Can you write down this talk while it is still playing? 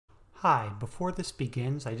Hi, before this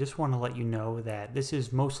begins, I just want to let you know that this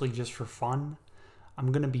is mostly just for fun.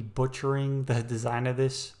 I'm going to be butchering the design of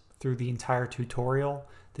this through the entire tutorial.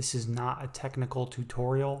 This is not a technical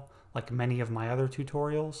tutorial like many of my other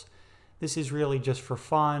tutorials. This is really just for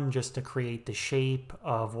fun, just to create the shape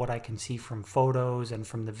of what I can see from photos and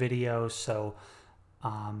from the videos, so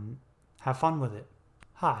have fun with it.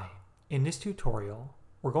 Hi, in this tutorial,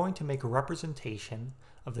 we're going to make a representation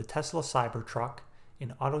of the Tesla Cybertruck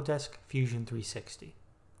in Autodesk Fusion 360.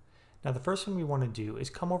 Now the first thing we want to do is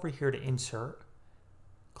come over here to Insert,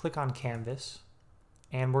 click on Canvas,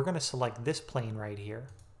 and we're going to select this plane right here.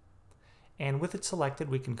 And with it selected,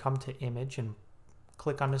 we can come to Image and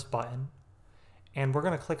click on this button, and we're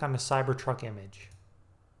going to click on the Cybertruck image.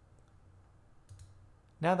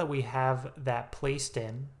 Now that we have that placed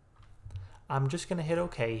in, I'm just going to hit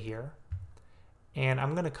OK here, and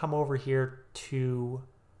I'm going to come over here to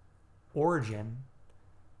Origin,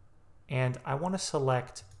 and I want to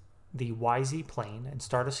select the YZ plane and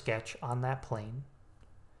start a sketch on that plane.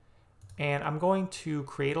 And I'm going to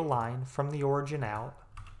create a line from the origin out,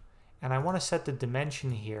 and I want to set the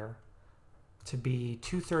dimension here to be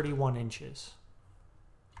 231 inches.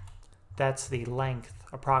 That's the length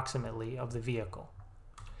approximately of the vehicle.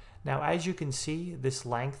 Now as you can see, this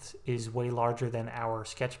length is way larger than our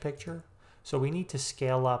sketch picture, so we need to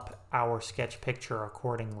scale up our sketch picture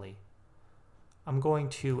accordingly. I'm going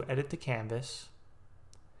to edit the canvas,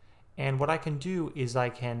 and what I can do is I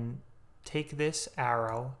can take this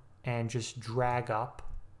arrow and just drag up,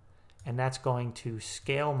 and that's going to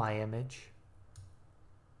scale my image.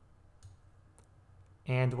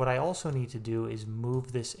 And what I also need to do is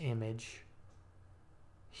move this image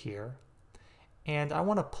here, and I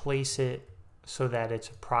want to place it so that it's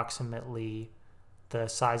approximately the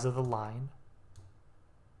size of the line,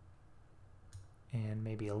 and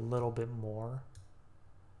maybe a little bit more.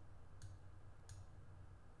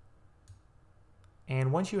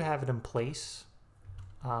 And once you have it in place,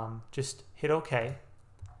 just hit OK.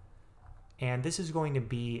 And this is going to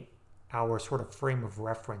be our sort of frame of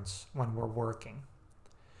reference when we're working.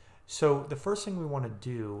 So the first thing we want to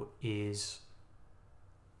do is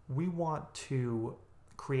we want to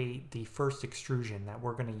create the first extrusion that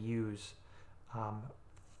we're going to use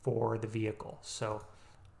for the vehicle. So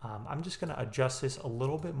I'm just going to adjust this a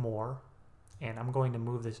little bit more, and I'm going to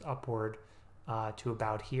move this upward to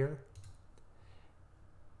about here.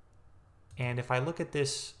 And if I look at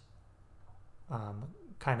this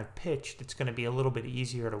kind of pitched, it's going to be a little bit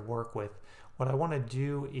easier to work with. What I want to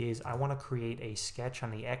do is I want to create a sketch on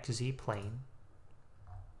the XZ plane.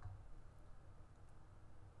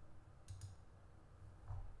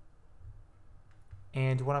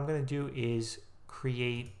 And what I'm going to do is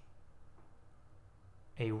create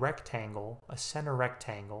a rectangle, a center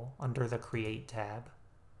rectangle under the Create tab.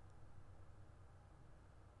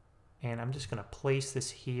 And I'm just going to place this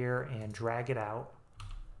here and drag it out.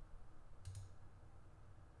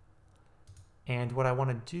 And what I want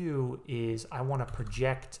to do is I want to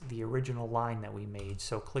project the original line that we made.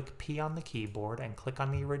 So click P on the keyboard and click on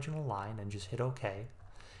the original line and just hit OK.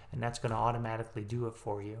 And that's going to automatically do it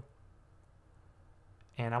for you.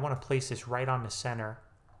 And I want to place this right on the center,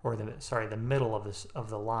 or the middle of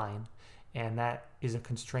the line. And that is a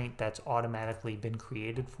constraint that's automatically been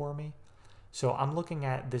created for me. So I'm looking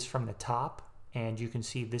at this from the top, and you can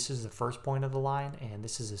see this is the first point of the line, and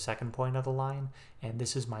this is the second point of the line, and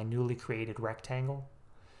this is my newly created rectangle.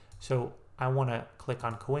 So I want to click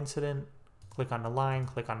on coincident, click on the line,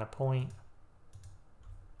 click on the point,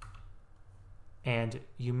 and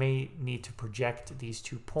you may need to project these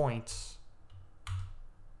 2 points,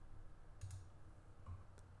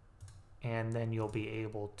 and then you'll be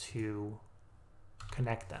able to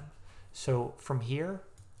connect them. So from here,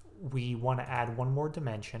 we want to add one more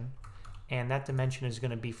dimension, and that dimension is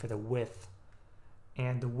going to be for the width,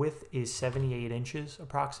 and the width is 78 inches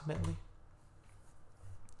approximately.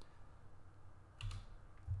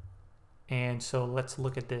 And so let's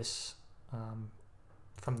look at this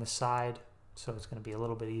from the side, so it's going to be a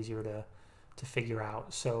little bit easier to figure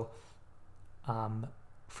out. So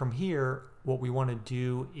from here, what we want to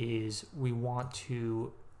do is we want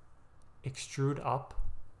to extrude up.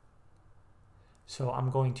 So I'm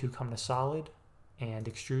going to come to Solid and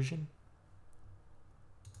Extrusion,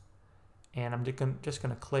 and I'm just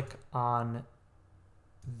going to click on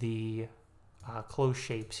the closed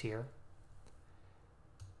shapes here,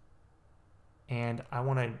 and I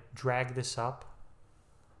want to drag this up,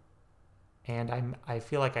 and I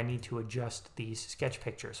feel like I need to adjust these sketch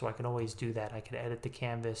pictures, so I can always do that. I can edit the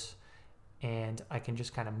canvas, and I can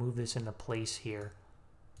just kind of move this into place here.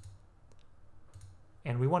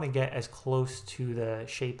 And we want to get as close to the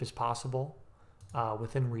shape as possible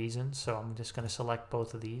within reason. So I'm just going to select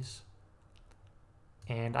both of these.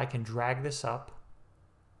 And I can drag this up.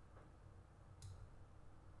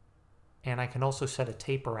 And I can also set a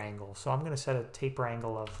taper angle. So I'm going to set a taper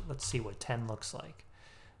angle of, let's see what 10 looks like.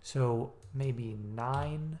 So maybe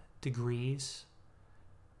 9 degrees.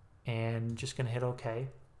 And just going to hit OK.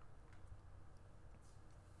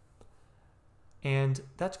 And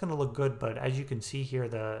that's going to look good, but as you can see here,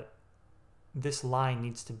 this line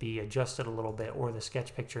needs to be adjusted a little bit, or the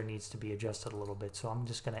sketch picture needs to be adjusted a little bit. So I'm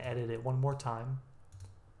just going to edit it one more time.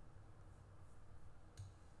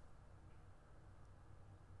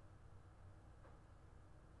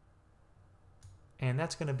 And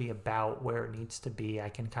that's going to be about where it needs to be. I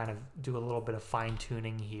can kind of do a little bit of fine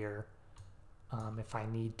tuning here if I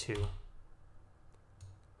need to.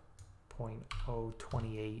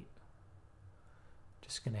 0.028.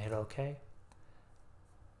 Just going to hit OK.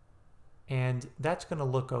 And that's going to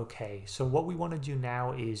look okay. So what we want to do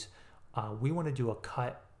now is we want to do a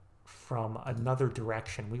cut from another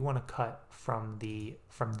direction. We want to cut from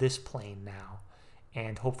this plane now.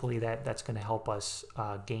 And hopefully that's going to help us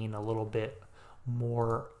gain a little bit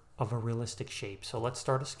more of a realistic shape. So let's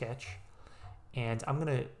start a sketch. And I'm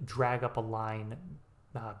going to drag up a line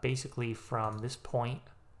basically from this point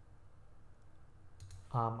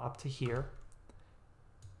up to here.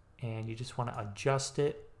 And you just want to adjust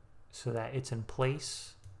it so that it's in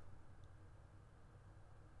place.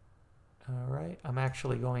 All right, I'm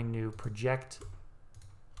actually going to project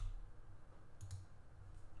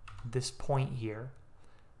this point here.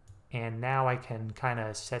 And now I can kind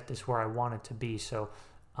of set this where I want it to be. So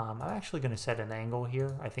I'm actually going to set an angle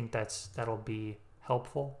here. I think that'll be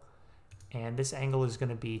helpful. And this angle is going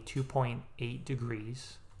to be 2.8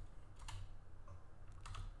 degrees.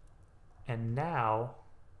 And now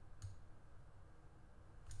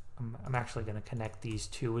I'm actually going to connect these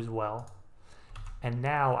two as well. And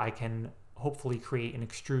now I can hopefully create an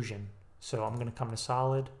extrusion. So I'm going to come to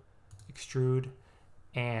solid, extrude,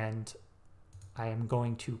 and I am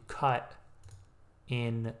going to cut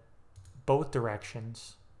in both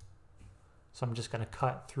directions. So I'm just going to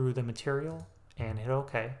cut through the material and hit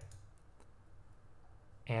OK.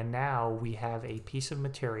 And now we have a piece of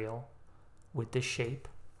material with this shape.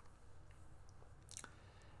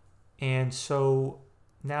 And so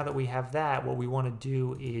now that we have that, what we want to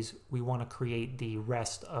do is we want to create the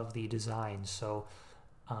rest of the design. So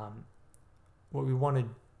the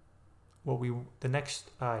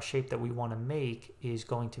next shape that we want to make is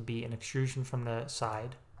going to be an extrusion from the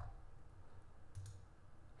side.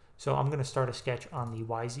 So I'm going to start a sketch on the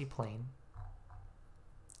YZ plane.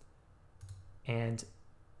 And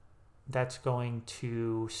that's going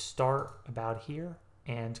to start about here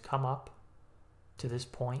and come up to this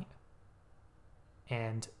point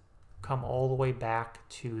and come all the way back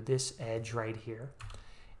to this edge right here.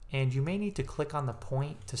 And you may need to click on the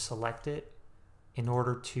point to select it in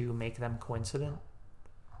order to make them coincident.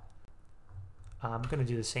 I'm going to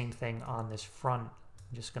do the same thing on this front.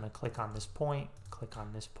 I'm just going to click on this point,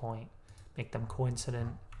 make them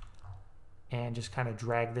coincident, and just kind of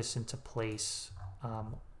drag this into place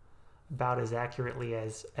about as accurately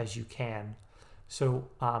as you can. So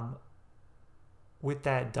with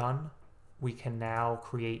that done, we can now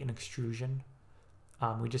create an extrusion.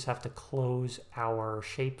 We just have to close our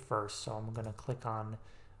shape first. So I'm going to click on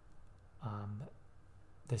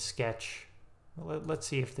the sketch. Let's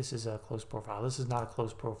see if this is a closed profile. This is not a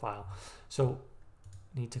closed profile. So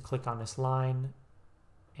I need to click on this line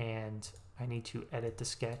and I need to edit the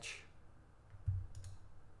sketch.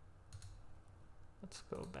 Let's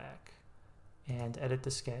go back and edit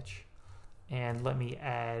the sketch. And let me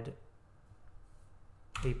add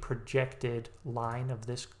a projected line of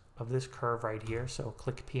this curve right here. So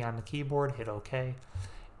click P on the keyboard, hit OK.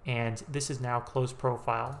 And this is now closed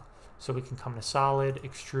profile. So we can come to solid,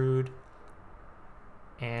 extrude,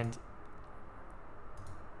 and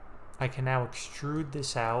I can now extrude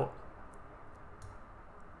this out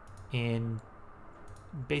in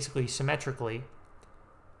basically symmetrically.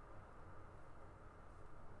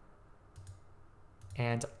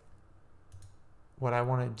 And what I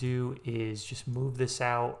want to do is just move this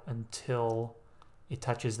out until it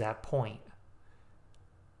touches that point.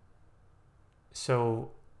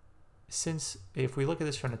 So if we look at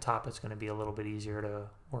this from the top, it's going to be a little bit easier to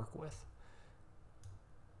work with.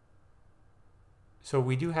 So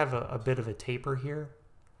we do have a bit of a taper here.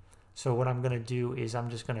 So what I'm going to do is I'm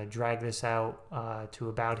just going to drag this out to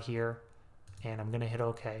about here, and I'm going to hit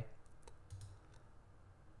OK.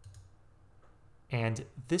 And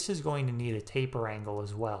this is going to need a taper angle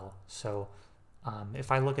as well. So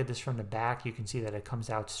If I look at this from the back, you can see that it comes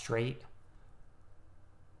out straight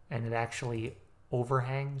and it actually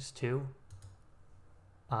overhangs too.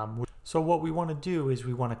 So what we want to do is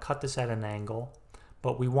we want to cut this at an angle,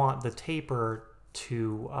 but we want the taper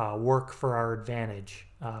to work for our advantage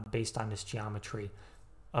based on this geometry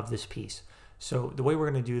of this piece. So the way we're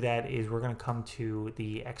going to do that is we're going to come to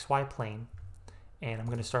the XY plane, and I'm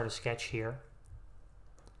going to start a sketch here.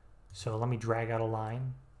 So let me drag out a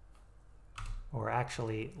line, or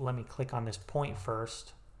actually let me click on this point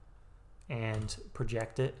first and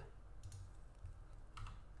project it.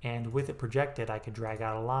 And with it projected, I could drag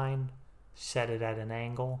out a line, set it at an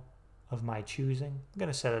angle of my choosing. I'm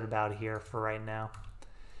going to set it about here for right now.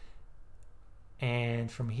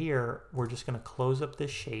 And from here, we're just going to close up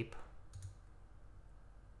this shape.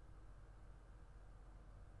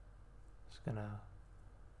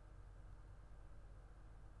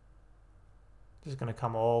 Just gonna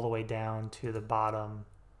come all the way down to the bottom,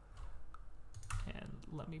 and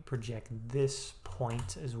let me project this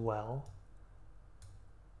point as well.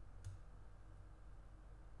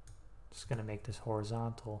 Just gonna make this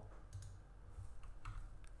horizontal.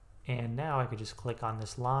 And now I could just click on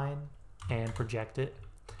this line and project it.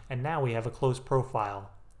 And now we have a closed profile.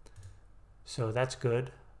 So that's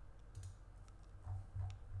good.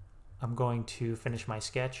 I'm going to finish my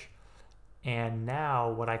sketch. And now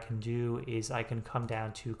what I can do is I can come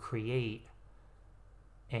down to create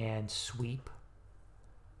and sweep.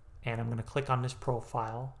 And I'm going to click on this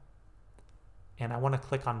profile. And I want to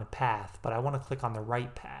click on the path, but I want to click on the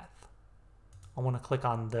right path. I want to click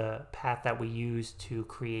on the path that we used to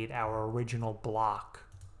create our original block.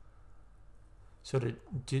 So to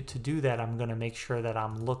do that, I'm going to make sure that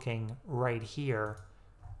I'm looking right here,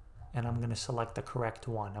 and I'm going to select the correct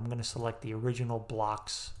one. I'm going to select the original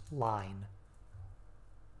block's line.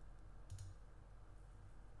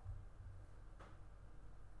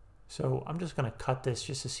 So I'm just going to cut this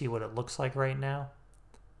just to see what it looks like right now.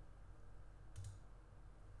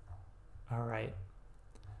 All right.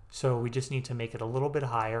 So we just need to make it a little bit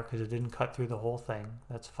higher because it didn't cut through the whole thing.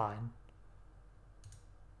 That's fine.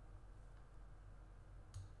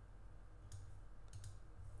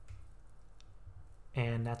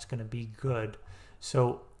 And that's going to be good.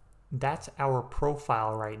 So that's our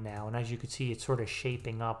profile right now. And as you can see, it's sort of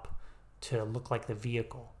shaping up to look like the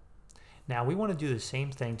vehicle. Now we want to do the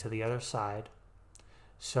same thing to the other side.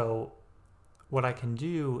 So what I can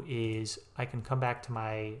do is I can come back to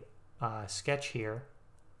my sketch here.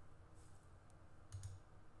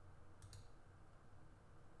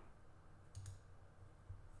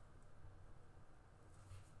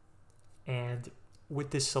 And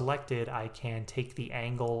with this selected, I can take the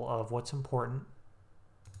angle of what's important.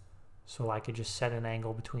 So I could just set an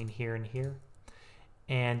angle between here and here.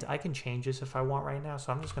 And I can change this if I want right now.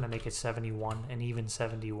 So I'm just going to make it 71, an even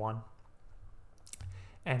 71.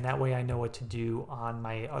 And that way I know what to do on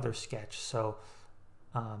my other sketch. So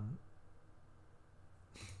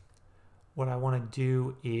what I want to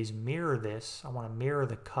do is mirror this. I want to mirror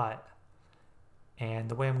the cut. And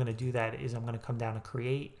the way I'm going to do that is I'm going to come down to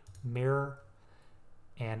Create, Mirror,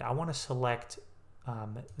 and I want to select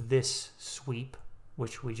this sweep,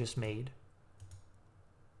 which we just made.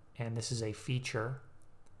 And this is a feature.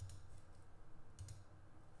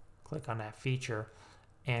 Click on that feature.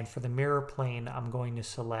 And for the mirror plane, I'm going to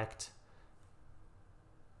select,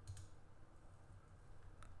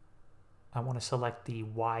 I want to select the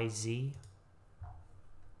YZ.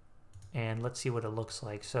 And let's see what it looks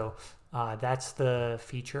like. So that's the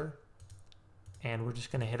feature. And we're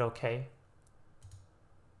just going to hit OK.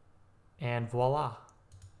 And voila.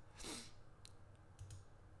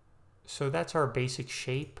 So that's our basic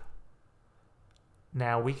shape.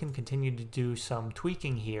 Now we can continue to do some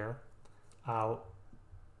tweaking here.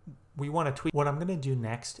 We want to tweak. What I'm going to do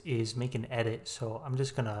next is make an edit. So I'm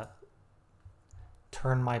just going to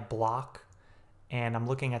turn my block, and I'm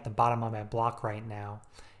looking at the bottom of my block right now.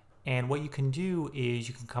 And what you can do is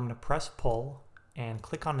you can come to press pull and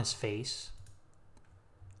click on this face.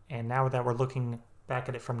 And now that we're looking back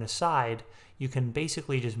at it from the side, you can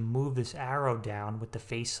basically just move this arrow down with the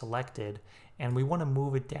face selected, and we want to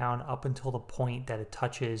move it down up until the point that it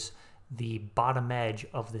touches the bottom edge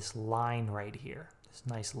of this line right here, this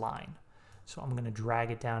nice line. So I'm going to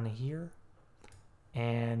drag it down to here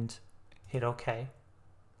and hit OK.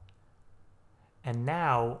 And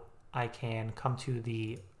now I can come to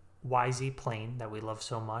the YZ plane that we love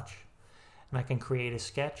so much, and I can create a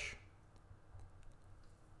sketch.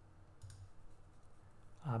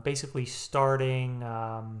 Basically starting,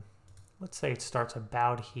 let's say it starts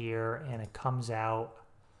about here and it comes out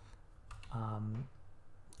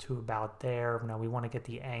to about there. Now we want to get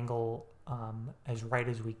the angle as right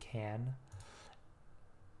as we can.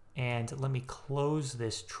 And let me close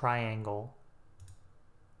this triangle.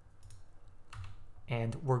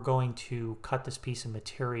 And we're going to cut this piece of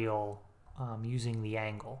material using the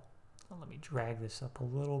angle. So let me drag this up a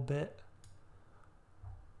little bit.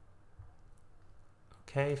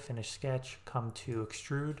 Okay, finish sketch, come to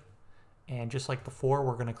extrude. And just like before,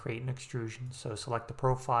 we're going to create an extrusion. So select the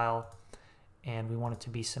profile, and we want it to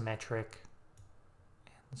be symmetric.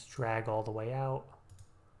 Let's drag all the way out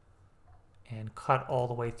and cut all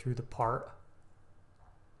the way through the part.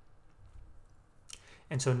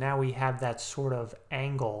 And so now we have that sort of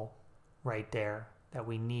angle right there that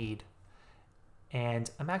we need.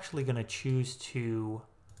 And I'm actually going to choose to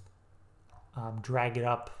drag it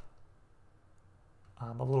up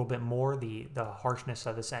a little bit more, the harshness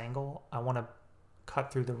of this angle. I want to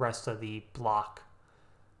cut through the rest of the block.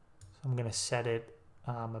 So I'm going to set it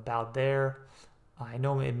about there. I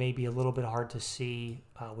know it may be a little bit hard to see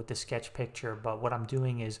with the sketch picture, but what I'm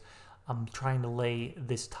doing is I'm trying to lay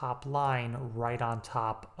this top line right on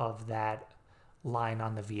top of that line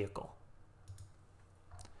on the vehicle.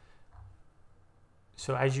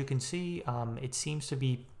 So as you can see, it seems to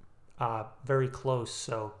be very close.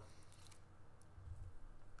 So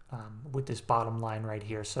with this bottom line right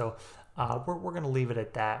here. So we're going to leave it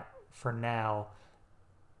at that for now.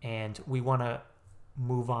 And we want to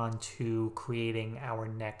move on to creating our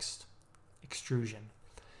next extrusion.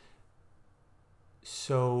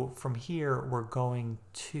 So from here, we're going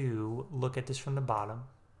to look at this from the bottom.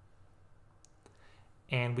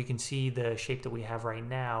 And we can see the shape that we have right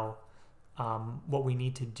now. What we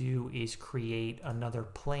need to do is create another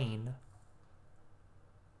plane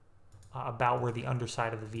about where the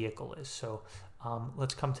underside of the vehicle is. So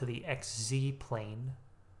let's come to the XZ plane.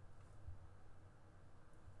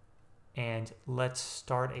 And let's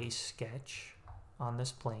start a sketch on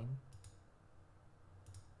this plane.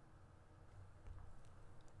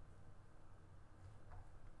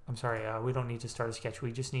 I'm sorry, we don't need to start a sketch.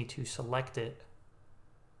 We just need to select it.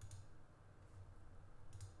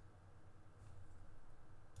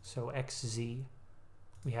 So XZ,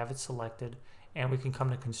 we have it selected. And we can come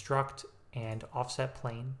to construct and offset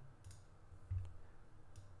plane.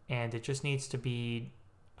 And it just needs to be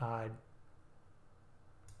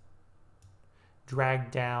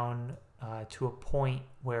dragged down to a point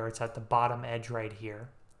where it's at the bottom edge right here.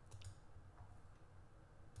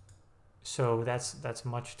 So that's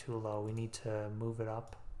much too low. We need to move it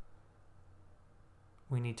up.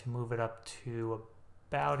 We need to move it up to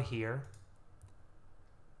about here.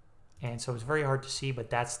 And so it's very hard to see, but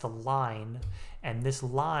that's the line. And this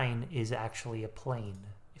line is actually a plane.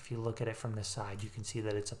 If you look at it from the side, you can see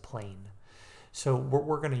that it's a plane. So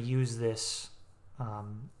we're going to use this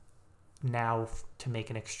now to make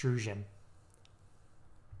an extrusion.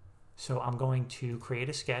 So I'm going to create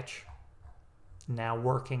a sketch, now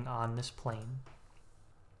working on this plane.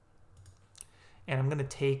 And I'm going to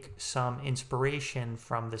take some inspiration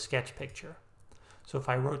from the sketch picture. So if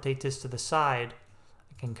I rotate this to the side,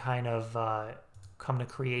 I can kind of come to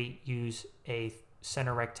create, use a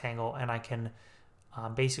center rectangle, and I can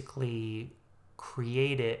basically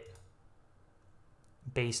create it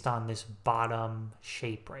based on this bottom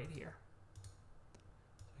shape right here.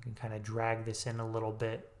 I can kind of drag this in a little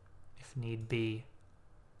bit if need be.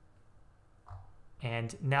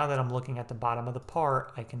 And now that I'm looking at the bottom of the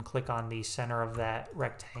part, I can click on the center of that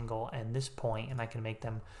rectangle and this point, and I can make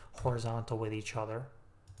them horizontal with each other.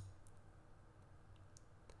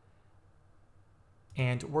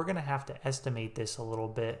 And we're going to have to estimate this a little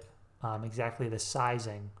bit, exactly the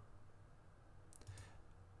sizing.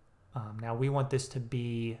 Now we want this to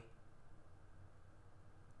be,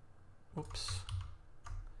 oops.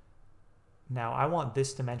 Now I want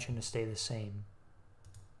this dimension to stay the same.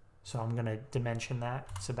 So I'm going to dimension that.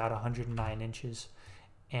 It's about 109 inches.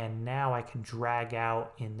 And now I can drag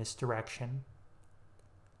out in this direction.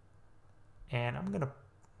 And I'm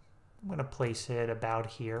going to place it about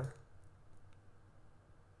here.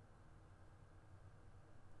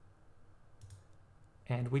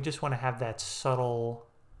 And we just want to have that subtle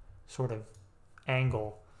sort of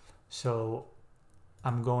angle. So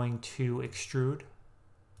I'm going to extrude.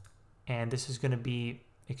 And this is going to be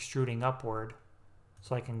extruding upward.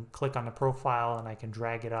 So I can click on the profile and I can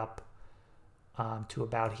drag it up to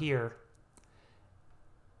about here.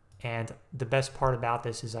 And the best part about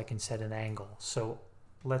this is I can set an angle. So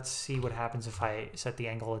let's see what happens if I set the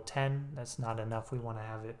angle at 10. That's not enough. We want to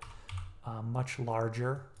have it much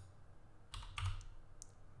larger.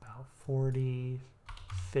 About 40,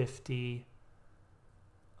 50.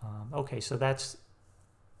 Okay, so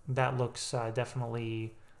that looks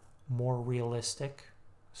definitely more realistic.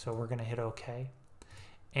 So we're going to hit OK.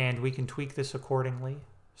 And we can tweak this accordingly.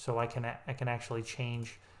 So I can actually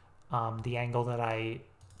change the angle that I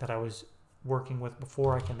was working with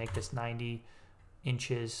before. I can make this 90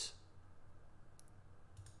 inches.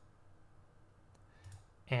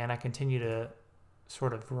 And I continue to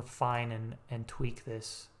sort of refine and tweak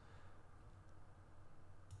this.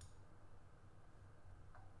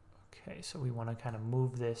 Okay, so we want to kind of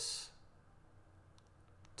move this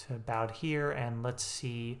to about here, and let's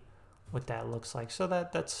see what that looks like. So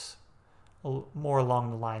that's more along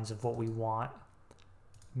the lines of what we want.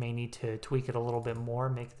 May need to tweak it a little bit more,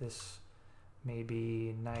 make this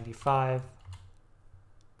maybe 95,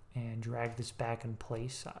 and drag this back in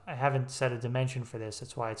place. I haven't set a dimension for this,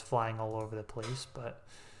 that's why it's flying all over the place, but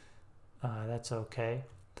that's okay.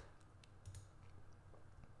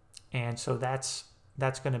 And so that's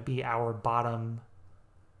going to be our bottom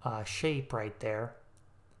shape right there.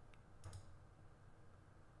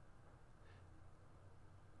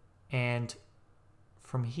 And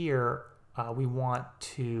from here, we want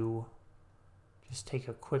to just take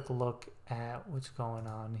a quick look at what's going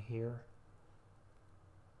on here.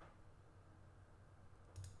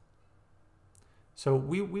 So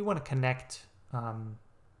we want to connect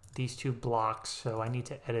these two blocks, so I need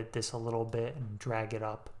to edit this a little bit and drag it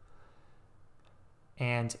up.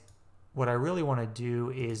 And what I really want to do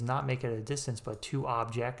is not make it a distance, but to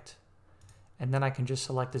object. And then I can just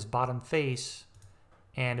select this bottom face,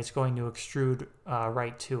 and it's going to extrude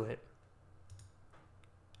right to it.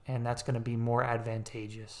 And that's going to be more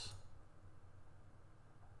advantageous.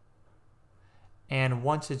 And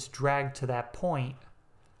once it's dragged to that point,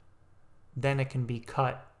 then it can be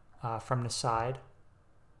cut from the side.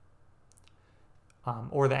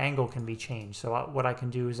 Or the angle can be changed. So what I can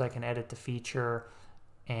do is I can edit the feature,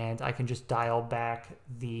 and I can just dial back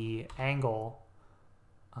the angle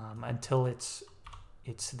until it's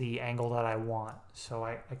the angle that I want. So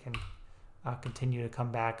I can continue to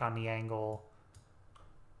come back on the angle.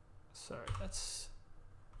 Sorry, that's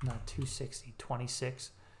not 260,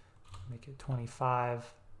 26. Make it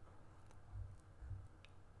 25.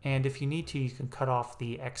 And if you need to, you can cut off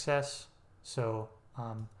the excess. So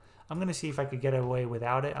I'm going to see if I could get away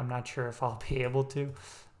without it. I'm not sure if I'll be able to.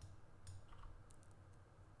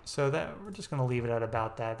 So that we're just going to leave it at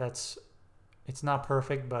about that. It's not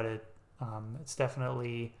perfect, but it's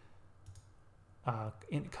definitely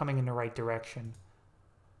coming in the right direction.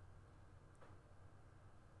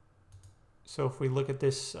 So if we look at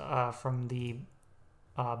this from the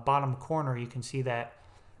bottom corner, you can see that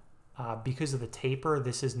because of the taper,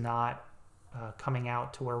 this is not coming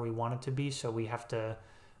out to where we want it to be, so we have to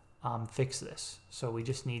fix this. So we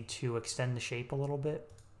just need to extend the shape a little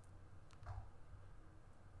bit.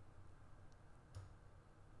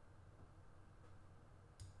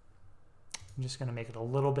 I'm just going to make it a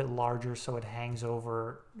little bit larger so it hangs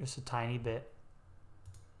over just a tiny bit.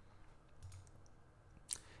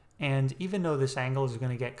 And even though this angle is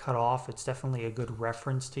going to get cut off, it's definitely a good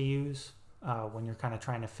reference to use when you're kind of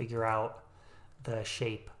trying to figure out the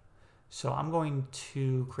shape. So I'm going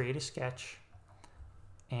to create a sketch,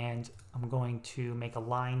 and I'm going to make a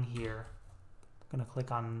line here. I'm going to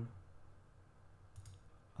click on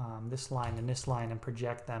this line and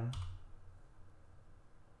project them.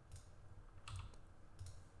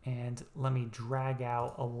 And let me drag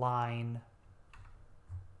out a line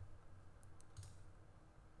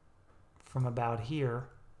from about here.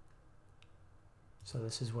 So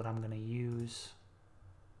this is what I'm going to use.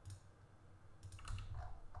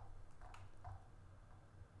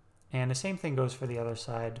 And the same thing goes for the other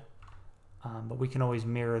side, but we can always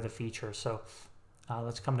mirror the feature. So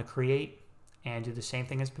let's come to create and do the same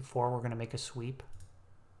thing as before. We're going to make a sweep.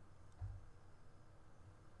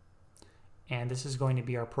 And this is going to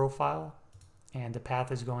be our profile, and the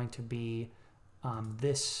path is going to be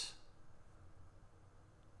this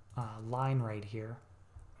line right here.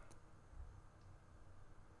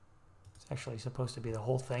 It's actually supposed to be the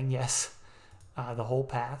whole thing, yes, the whole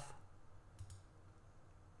path.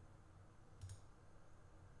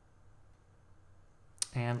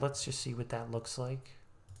 And let's just see what that looks like.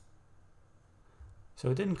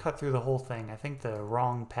 So it didn't cut through the whole thing. I think the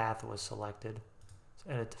wrong path was selected.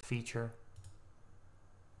 Let's edit the feature.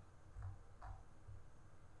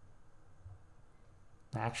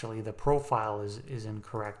 Actually, the profile is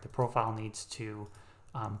incorrect. The profile needs to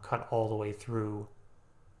cut all the way through.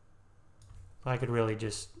 But I could really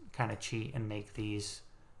just kind of cheat and make these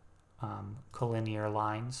collinear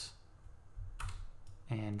lines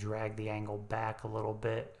and drag the angle back a little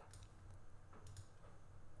bit.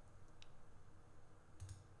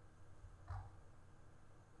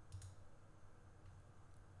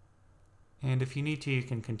 And if you need to, you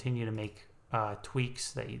can continue to make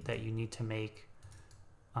tweaks that you need to make.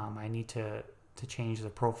 I need to change the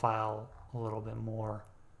profile a little bit more.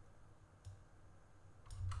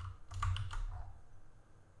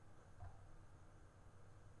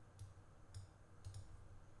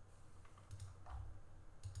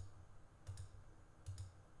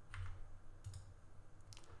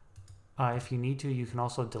 If you need to, you can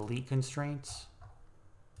also delete constraints.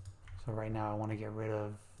 So right now I want to get rid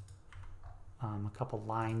of a couple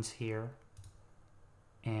lines here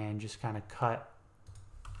and just kind of cut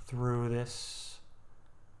through this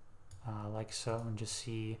like so, and just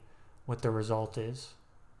see what the result is.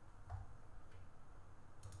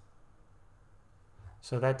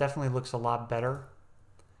 So that definitely looks a lot better,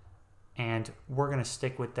 and we're going to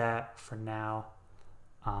stick with that for now.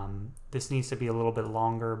 This needs to be a little bit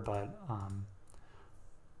longer, but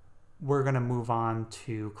we're going to move on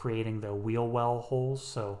to creating the wheel well holes.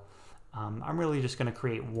 So I'm really just going to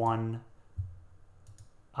create one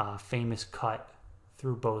famous cut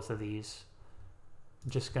through both of these.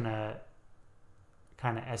 I'm just going to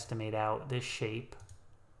kind of estimate out this shape.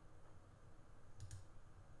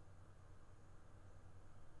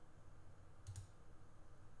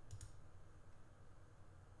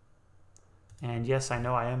 And yes, I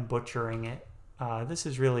know I am butchering it. This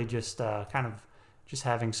is really just kind of just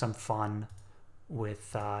having some fun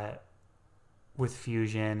with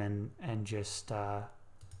Fusion and just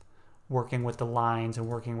working with the lines and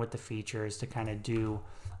working with the features to kind of do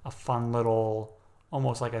a fun little,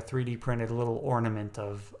 almost like a 3D printed little ornament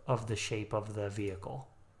of the shape of the vehicle.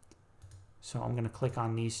 So I'm going to click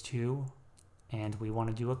on these two, and we want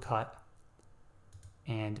to do a cut,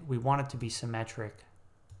 and we want it to be symmetric.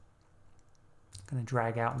 Going to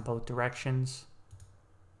drag out in both directions,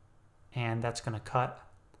 and that's going to cut.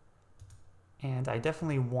 And I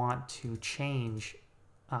definitely want to change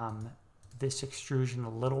this extrusion a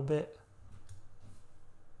little bit.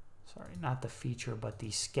 Sorry, not the feature, but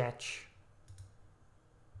the sketch.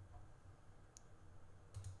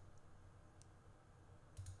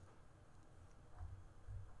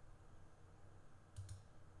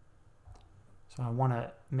 So I want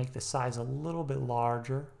to make the size a little bit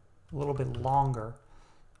larger, a little bit longer.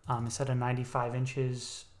 Instead of 95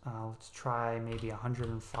 inches, let's try maybe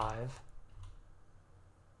 105.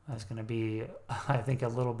 That's going to be, I think, a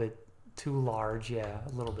little bit too large. Yeah,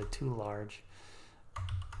 a little bit too large.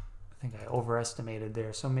 I think I overestimated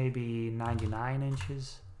there. So maybe 99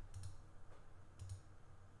 inches.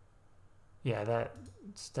 Yeah,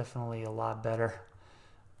 that's definitely a lot better,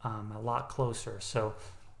 a lot closer. So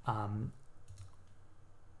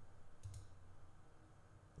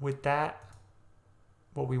with that,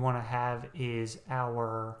 what we want to have is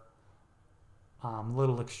our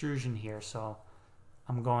little extrusion here. So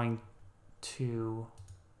I'm going to,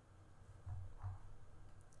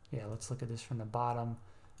 yeah, let's look at this from the bottom,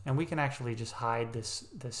 and we can actually just hide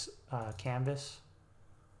this canvas.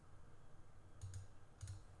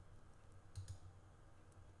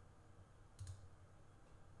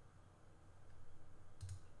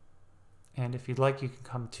 And if you'd like, you can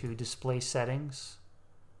come to display settings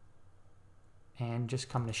and just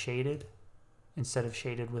come to shaded instead of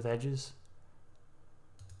shaded with edges.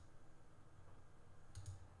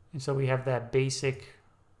 And so we have that basic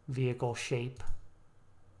vehicle shape.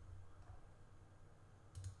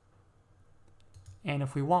 And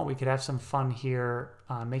if we want, we could have some fun here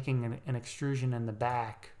making an extrusion in the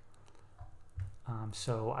back.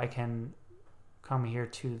 So I can come here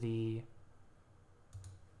to the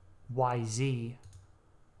YZ,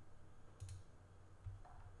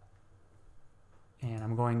 and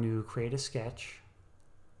I'm going to create a sketch.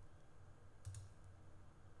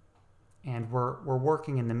 And we're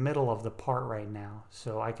working in the middle of the part right now,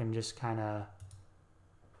 so I can just kind of,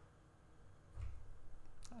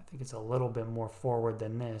 I think it's a little bit more forward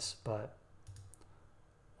than this, but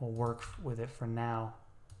we'll work with it for now.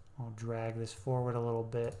 I'll drag this forward a little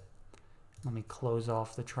bit. Let me close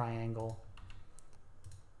off the triangle.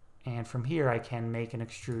 And from here I can make an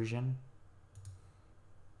extrusion.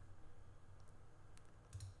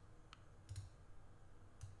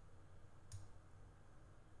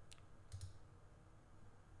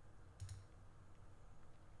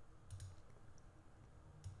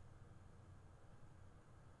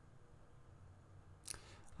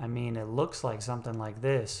 I mean, it looks like something like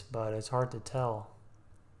this, but it's hard to tell.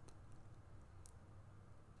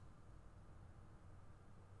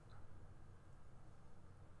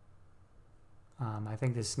 I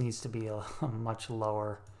think this needs to be a much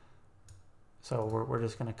lower. So we're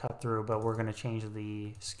just going to cut through, but we're going to change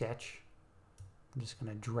the sketch. I'm just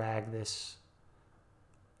going to drag this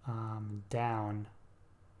down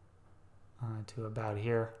to about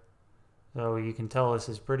here. So you can tell this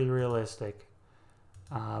is pretty realistic.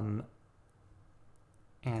 And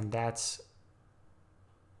that's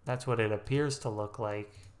what it appears to look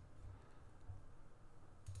like.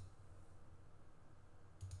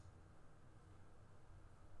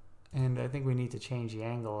 And I think we need to change the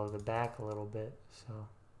angle of the back a little bit. So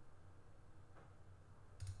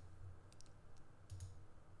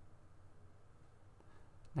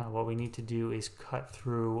now what we need to do is cut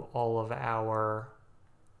through all of our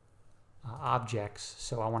objects.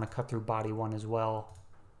 So I want to cut through body 1 as well.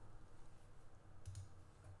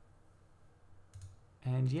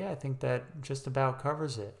 And yeah, I think that just about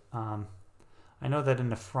covers it. I know that in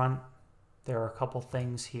the front there are a couple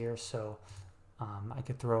things here, so I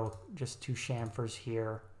could throw just 2 chamfers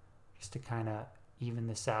here just to kind of even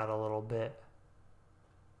this out a little bit.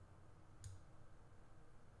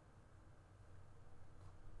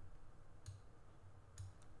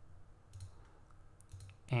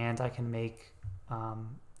 And I can make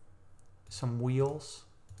some wheels,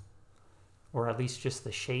 or at least just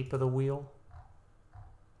the shape of the wheel.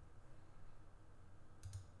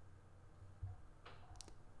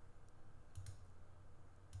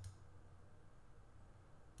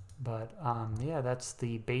 But yeah, that's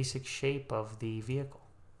the basic shape of the vehicle.